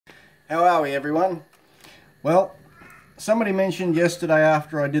How are we, everyone? Well, somebody mentioned yesterday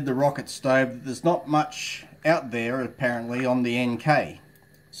after I did the rocket stove that there's not much out there apparently on the NK.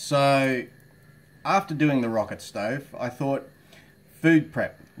 So after doing the rocket stove, I thought food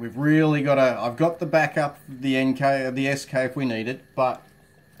prep. We've really got to, I've got the backup of the NK or the SK if we need it, but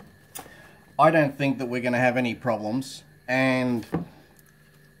I don't think that we're going to have any problems. And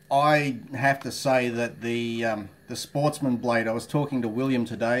I have to say that the Sportsman blade, I was talking to William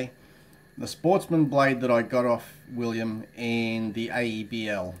today, the Sportsman blade that I got off William in the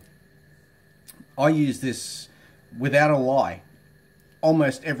AEBL, I use this without a lie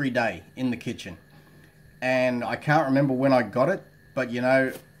almost every day in the kitchen. And I can't remember when I got it, but you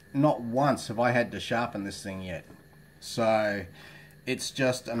know, not once have I had to sharpen this thing yet. So it's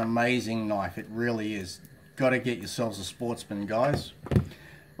just an amazing knife. It really is. Got to get yourselves a Sportsman, guys.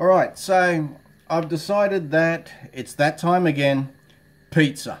 Alright, so I've decided that it's that time again,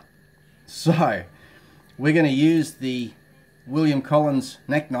 pizza. So we're going to use the William Collins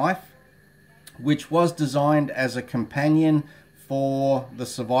neck knife, which was designed as a companion for the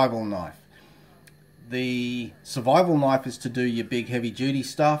survival knife. The survival knife is to do your big heavy duty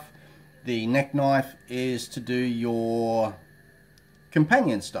stuff. The neck knife is to do your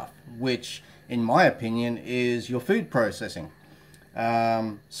companion stuff, which in my opinion is your food processing.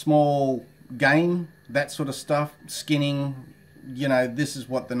 Small game, that sort of stuff, skinning, you know, this is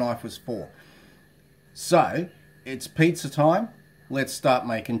what the knife was for. So it's pizza time. Let's start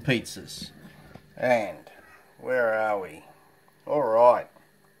making pizzas. And where are we? Alright,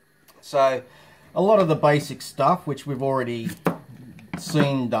 so a lot of the basic stuff which we've already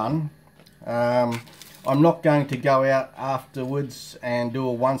seen done. I'm not going to go out afterwards and do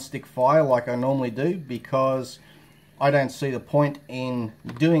a one stick fire like I normally do, because I don't see the point in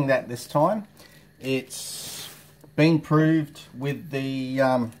doing that this time. It's been proved with the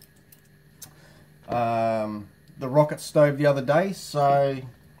rocket stove the other day, so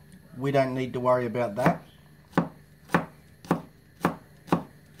we don't need to worry about that.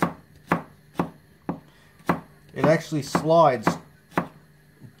 It actually slides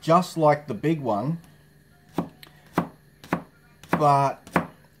just like the big one, but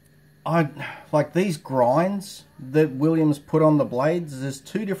I like these grinds that Williams put on the blades. There's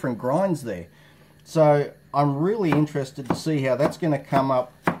two different grinds there, so I'm really interested to see how that's going to come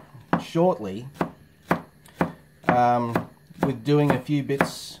up shortly with doing a few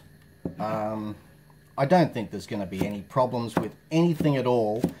bits. I don't think there's going to be any problems with anything at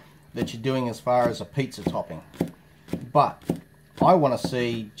all that you're doing as far as a pizza topping, but I want to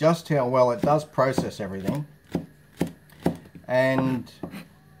see just how well it does process everything. And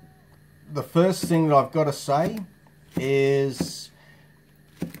the first thing that I've got to say is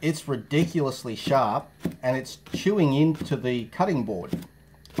it's ridiculously sharp and it's chewing into the cutting board.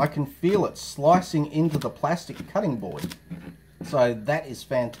 I can feel it slicing into the plastic cutting board. So that is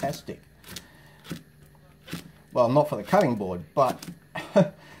fantastic. Well, not for the cutting board, but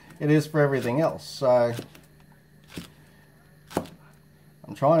it is for everything else. So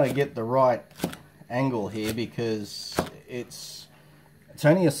I'm trying to get the right angle here because it's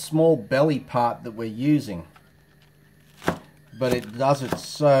only a small belly part that we're using, but it does it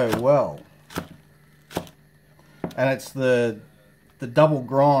so well. And it's the double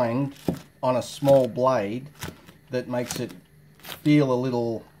grind on a small blade that makes it feel a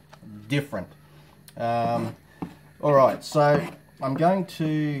little different. Alright, so I'm going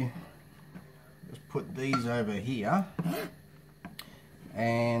to just put these over here,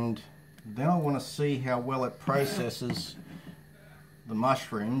 and then I want to see how well it processes the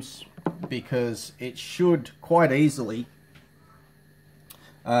mushrooms, because it should quite easily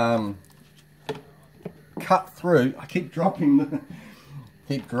cut through. I keep dropping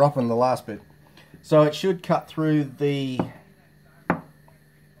the last bit. So it should cut through the,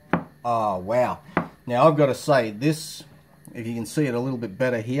 oh wow. Now I've got to say this, if you can see it a little bit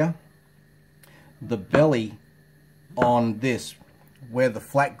better here, the belly on this, where the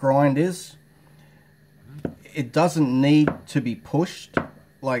flat grind is, it doesn't need to be pushed.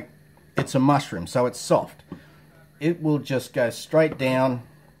 Like, it's a mushroom, so it's soft. It will just go straight down,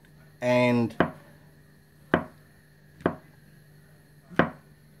 and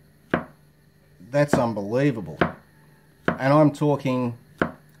that's unbelievable. And I'm talking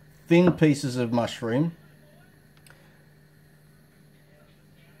thin pieces of mushroom,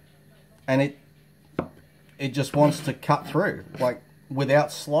 and it just wants to cut through, like, without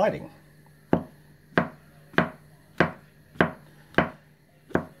sliding.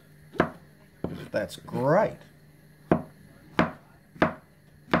 That's great.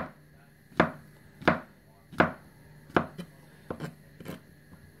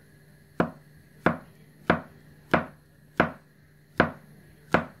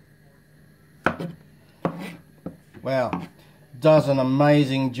 Wow, does an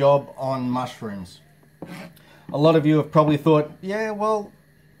amazing job on mushrooms. A lot of you have probably thought, yeah, well,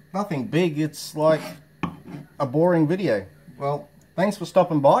 nothing big, it's like a boring video. Well, thanks for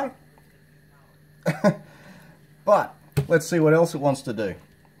stopping by. But let's see what else it wants to do.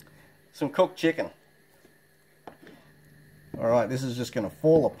 Some cooked chicken. Alright, this is just going to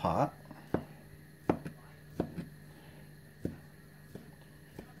fall apart.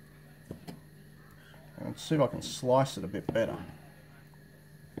 Let's see if I can slice it a bit better.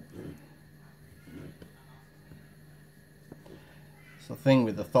 It's the thing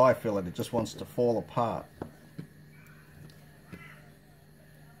with the thigh fillet, it just wants to fall apart.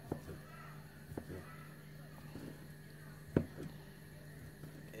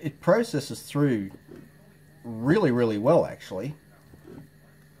 It processes through really well, actually,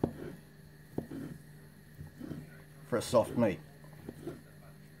 for a soft meat.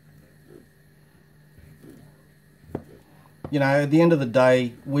 You know, at the end of the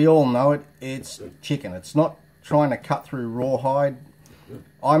day, we all know it, it's chicken. It's not trying to cut through rawhide.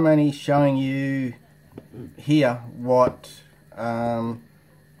 I'm only showing you here what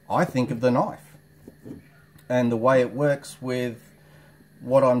I think of the knife and the way it works with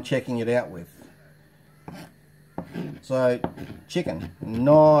what I'm checking it out with. So, chicken,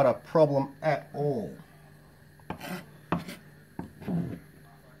 not a problem at all.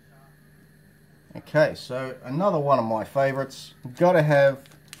 Okay, so another one of my favorites, got to have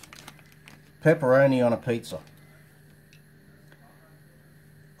pepperoni on a pizza.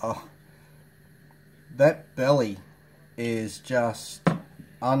 Oh, that belly is just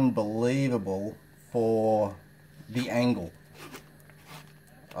unbelievable for the angle.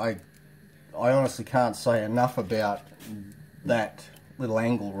 I honestly can't say enough about that little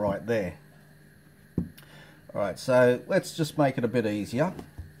angle right there. Alright, so let's just make it a bit easier.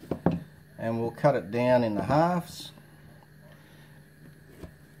 And we'll cut it down into halves.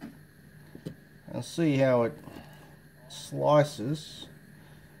 And see how it slices.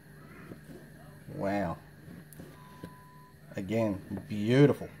 Wow. Again,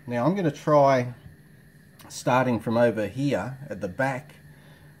 beautiful. Now I'm going to try starting from over here at the back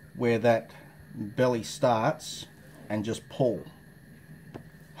where that belly starts and just pull.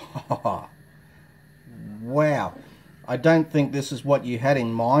 Wow. I don't think this is what you had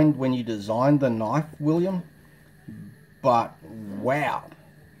in mind when you designed the knife, William, but wow.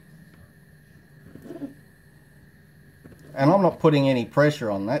 And I'm not putting any pressure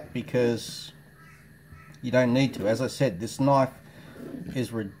on that because you don't need to. As I said, this knife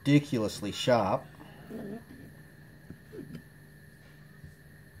is ridiculously sharp.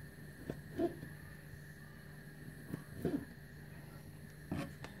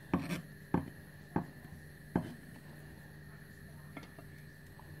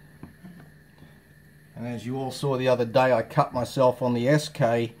 And as you all saw the other day, I cut myself on the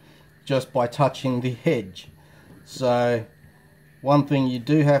SK just by touching the edge. So one thing you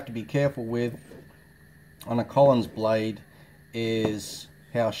do have to be careful with on a Collins blade is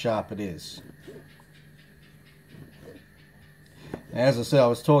how sharp it is. As I said, I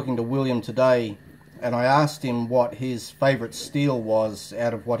was talking to William today and I asked him what his favourite steel was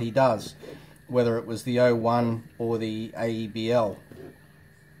out of what he does, whether it was the 01 or the AEBL.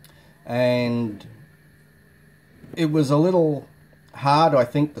 And it was a little hard, I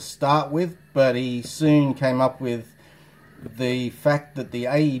think, to start with, but he soon came up with the fact that the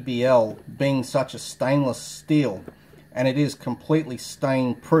AEBL, being such a stainless steel, and it is completely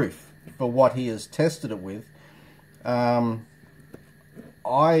stain proof for what he has tested it with, I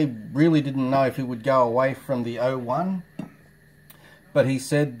really didn't know if he would go away from the 01, but he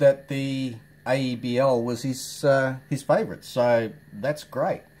said that the AEBL was his favourite, so that's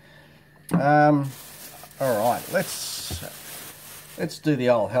great. Alright, let's do the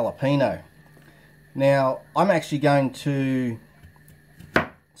old jalapeno. Now, I'm actually going to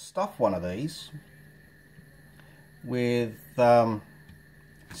stuff one of these with some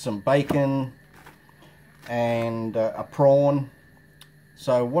bacon and a prawn.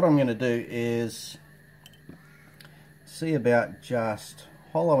 So what I'm going to do is see about just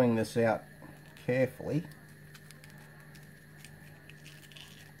hollowing this out carefully.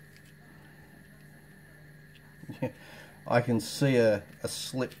 I can see a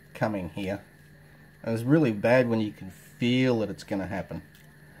slip coming here. And it's really bad when you can feel that it's going to happen.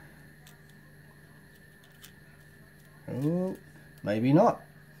 Oh, maybe not.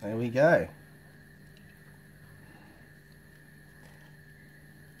 There we go.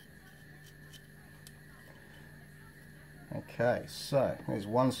 Okay, so there's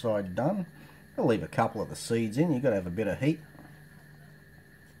one side done. I'll leave a couple of the seeds in. You've got to have a bit of heat.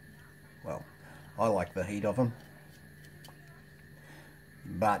 Well, I like the heat of them.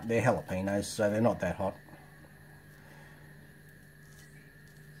 but they're jalapenos, so they're not that hot.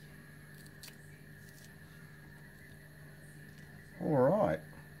 Alright,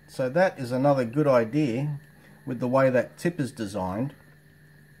 so that is another good idea with the way that tip is designed,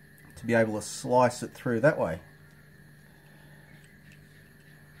 to be able to slice it through that way.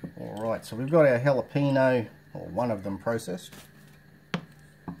 Alright, so we've got our jalapeno, or one of them, processed.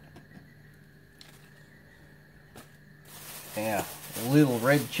 Now, a little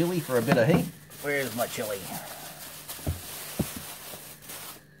red chilli for a bit of heat. Where's my chilli?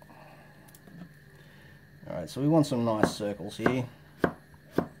 Alright, so we want some nice circles here.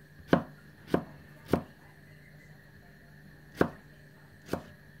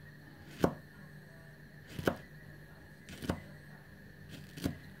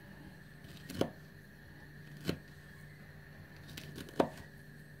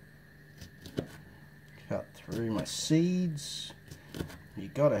 Cut through my seeds. You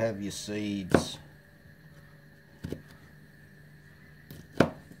got to have your seeds.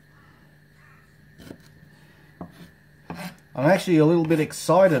 I'm actually a little bit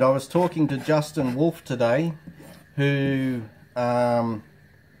excited. I was talking to Justin Wolfe today, who again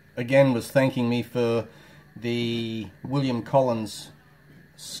was thanking me for the William Collins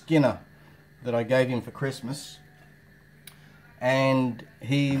Skinner that I gave him for Christmas. And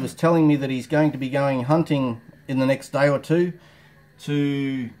he was telling me that he's going to be going hunting in the next day or two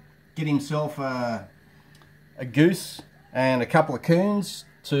to get himself a goose and a couple of coons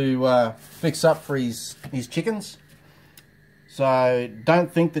to fix up for his chickens. So don't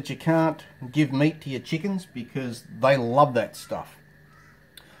think that you can't give meat to your chickens, because they love that stuff.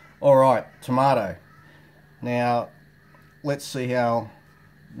 Alright, tomato. Now let's see how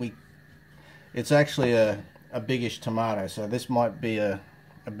it's actually a biggish tomato, so this might be a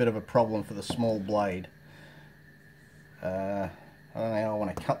bit of a problem for the small blade. I don't know how I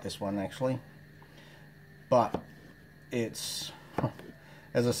want to cut this one actually, but it's,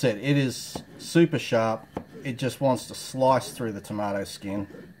 as I said, it is super sharp. It just wants to slice through the tomato skin.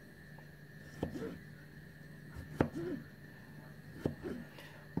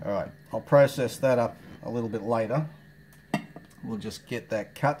 Alright, I'll process that up a little bit later. We'll just get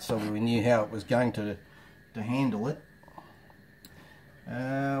that cut so we knew how it was going to handle it.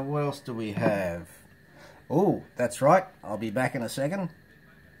 What else do we have? Oh, that's right, I'll be back in a second.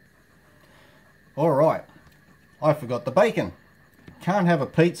 Alright, I forgot the bacon. Can't have a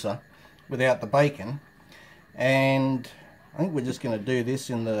pizza without the bacon, and I think we're just going to do this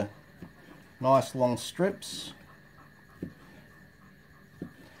in the nice long strips.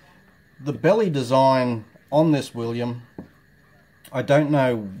 The belly design on this William, I don't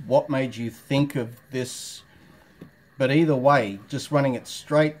know what made you think of this, but either way, just running it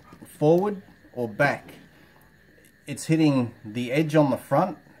straight forward or back, it's hitting the edge on the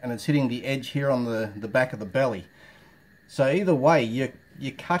front and it's hitting the edge here on the back of the belly. So either way,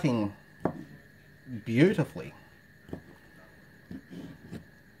 you're cutting beautifully.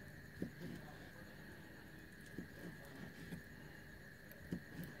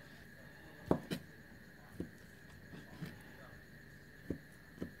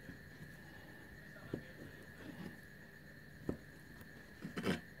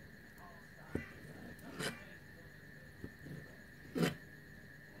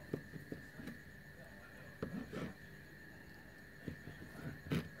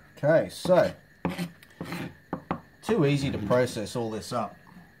 Okay, so too easy to process all this up,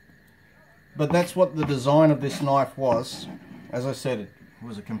 but that's what the design of this knife was. As I said, it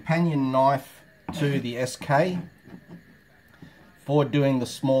was a companion knife to the SK for doing the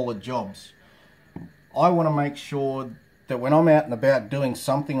smaller jobs. I want to make sure that when I'm out and about doing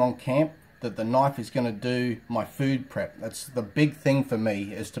something on camp, that the knife is going to do my food prep. That's the big thing for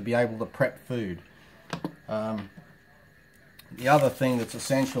me, is to be able to prep food. The other thing that's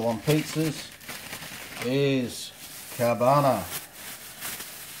essential on pizzas is cabana.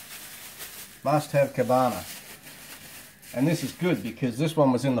 Must have cabana. And this is good because this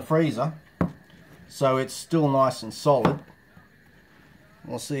one was in the freezer, so it's still nice and solid.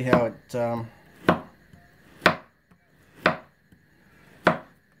 We'll see how it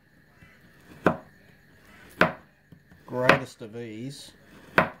greatest of ease.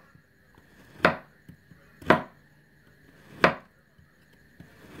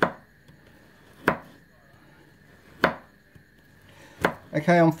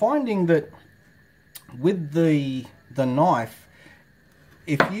 Okay, I'm finding that with the knife,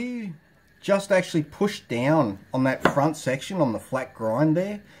 if you just actually push down on that front section, on the flat grind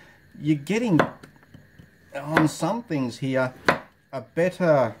there, you're getting, on some things here, a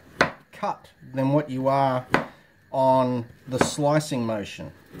better cut than what you are on the slicing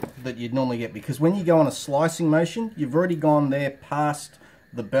motion that you'd normally get, because when you go on a slicing motion, you've already gone there past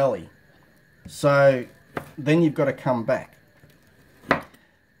the belly, so then you've got to come back.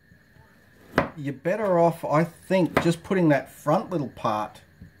 You're better off, I think, just putting that front little part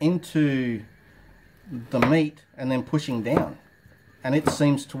into the meat and then pushing down, and it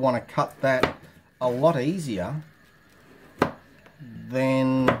seems to want to cut that a lot easier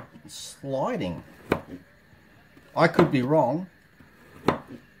than sliding. I could be wrong.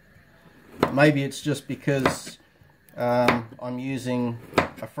 Maybe it's just because I'm using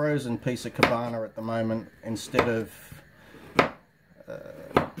a frozen piece of cabana at the moment instead of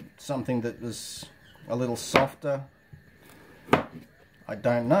something that was a little softer. I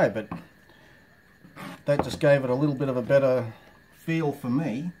don't know, but that just gave it a little bit of a better feel for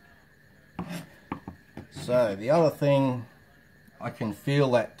me. So the other thing, I can feel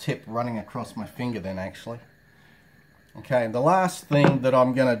that tip running across my finger then actually. Okay, and the last thing that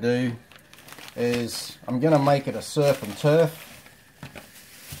I'm going to do is I'm going to make it a surf and turf.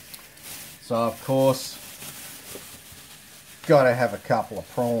 So of course, got to have a couple of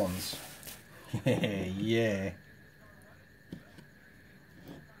prawns. Yeah.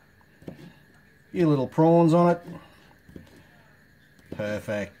 Few little prawns on it.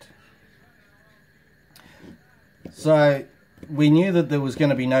 Perfect. So we knew that there was going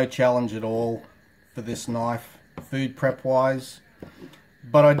to be no challenge at all for this knife, food prep wise,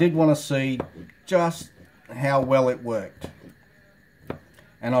 but I did want to see just how well it worked.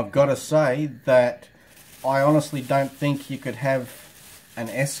 And I've got to say that I honestly don't think you could have an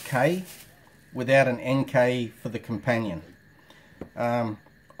SK without an NK for the companion.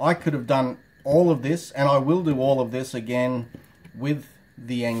 I could have done all of this, and I will do all of this again with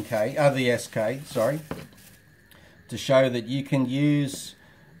the the SK, sorry, to show that you can use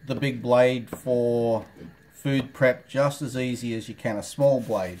the big blade for food prep just as easy as you can a small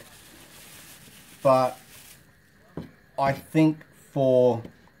blade. But I think for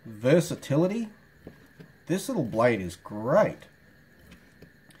versatility, this little blade is great.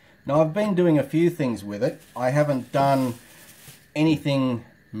 Now I've been doing a few things with it. I haven't done anything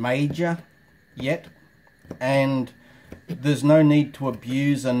major yet, and there's no need to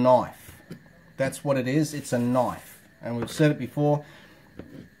abuse a knife. That's what it is, it's a knife. And we've said it before,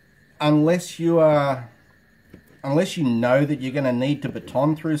 unless you know that you're going to need to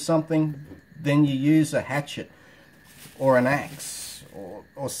baton through something, then you use a hatchet or an axe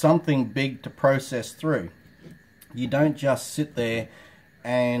or something big to process through. You don't just sit there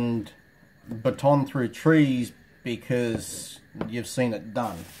and baton through trees because you've seen it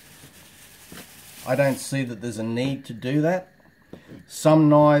done. I don't see that there's a need to do that. Some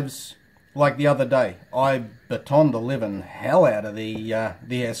knives, like the other day, I batoned the living hell out of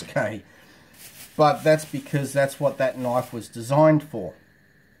the SK. But that's because that's what that knife was designed for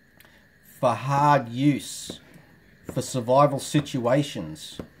hard use, for survival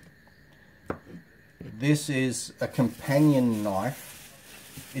situations. This is a companion knife.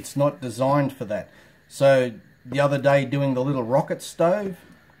 It's not designed for that. So the other day doing the little rocket stove,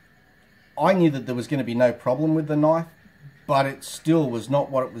 I knew that there was going to be no problem with the knife, but it still was not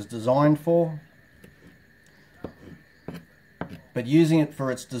what it was designed for. But using it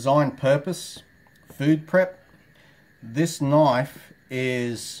for its design purpose, food prep, this knife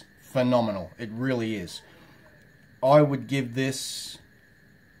is phenomenal. It really is. I would give this,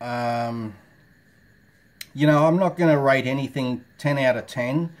 you know, I'm not going to rate anything 10 out of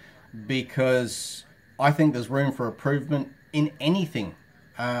 10 because I think there's room for improvement in anything,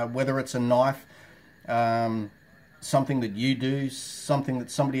 whether it's a knife, something that you do, something that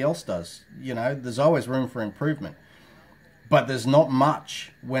somebody else does. You know, there's always room for improvement. But there's not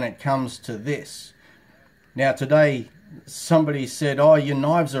much when it comes to this. Now today, somebody said, "Oh, your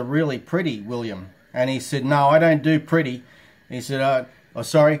knives are really pretty, William." And he said, "No, I don't do pretty." He said, "Oh,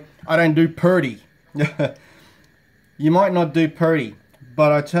 sorry, I don't do purty." You might not do purty,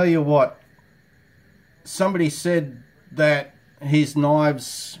 but I tell you what, somebody said that his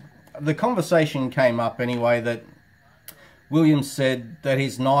knives, the conversation came up anyway, that William said that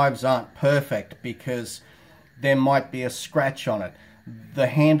his knives aren't perfect because there might be a scratch on it. The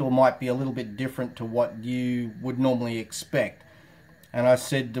handle might be a little bit different to what you would normally expect. And I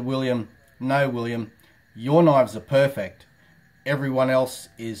said to William, "No, William, your knives are perfect. Everyone else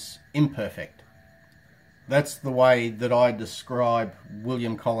is imperfect." That's the way that I describe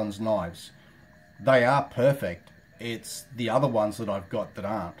William Collins knives. They are perfect. It's the other ones that I've got that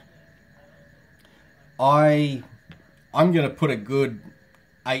aren't. I'm going to put a good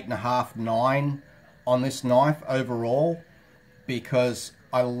 8.5, 9 on this knife overall, because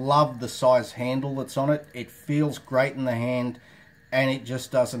I love the size handle that's on it. It feels great in the hand, and it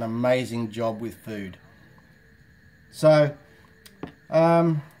just does an amazing job with food. So,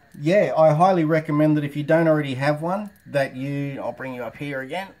 yeah, I highly recommend that if you don't already have one, that I'll bring you up here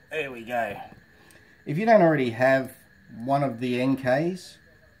again. There we go. If you don't already have one of the NKs,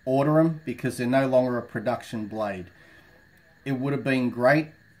 order them, because they're no longer a production blade. It would have been great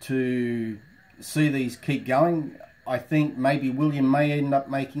to see these keep going. I think maybe William may end up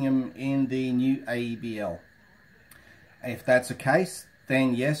making them in the new AEBL. If that's the case,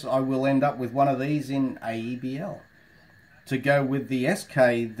 then yes, I will end up with one of these in AEBL to go with the SK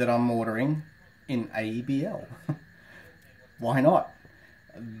that I'm ordering in AEBL. Why not?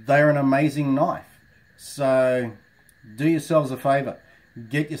 They're an amazing knife. So do yourselves a favor.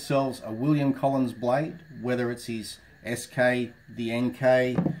 Get yourselves a William Collins blade, whether it's his SK, the NK,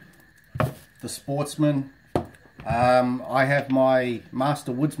 the Sportsman. I have my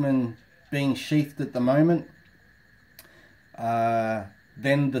Master Woodsman being sheathed at the moment.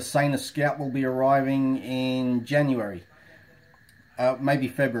 Then the Saner Scout will be arriving in January. Maybe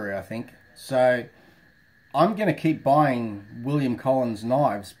February, I think. So I'm going to keep buying William Collins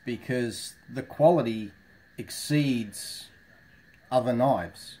knives because the quality exceeds other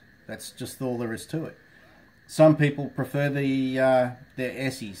knives. That's just all there is to it. Some people prefer their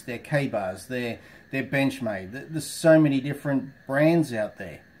Essies, their K-bars, their Benchmade. There's so many different brands out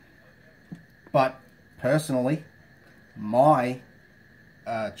there. But personally, my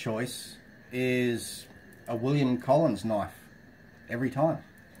choice is a William Collins knife every time.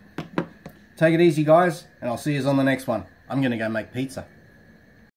 Take it easy, guys, and I'll see you on the next one. I'm going to go make pizza.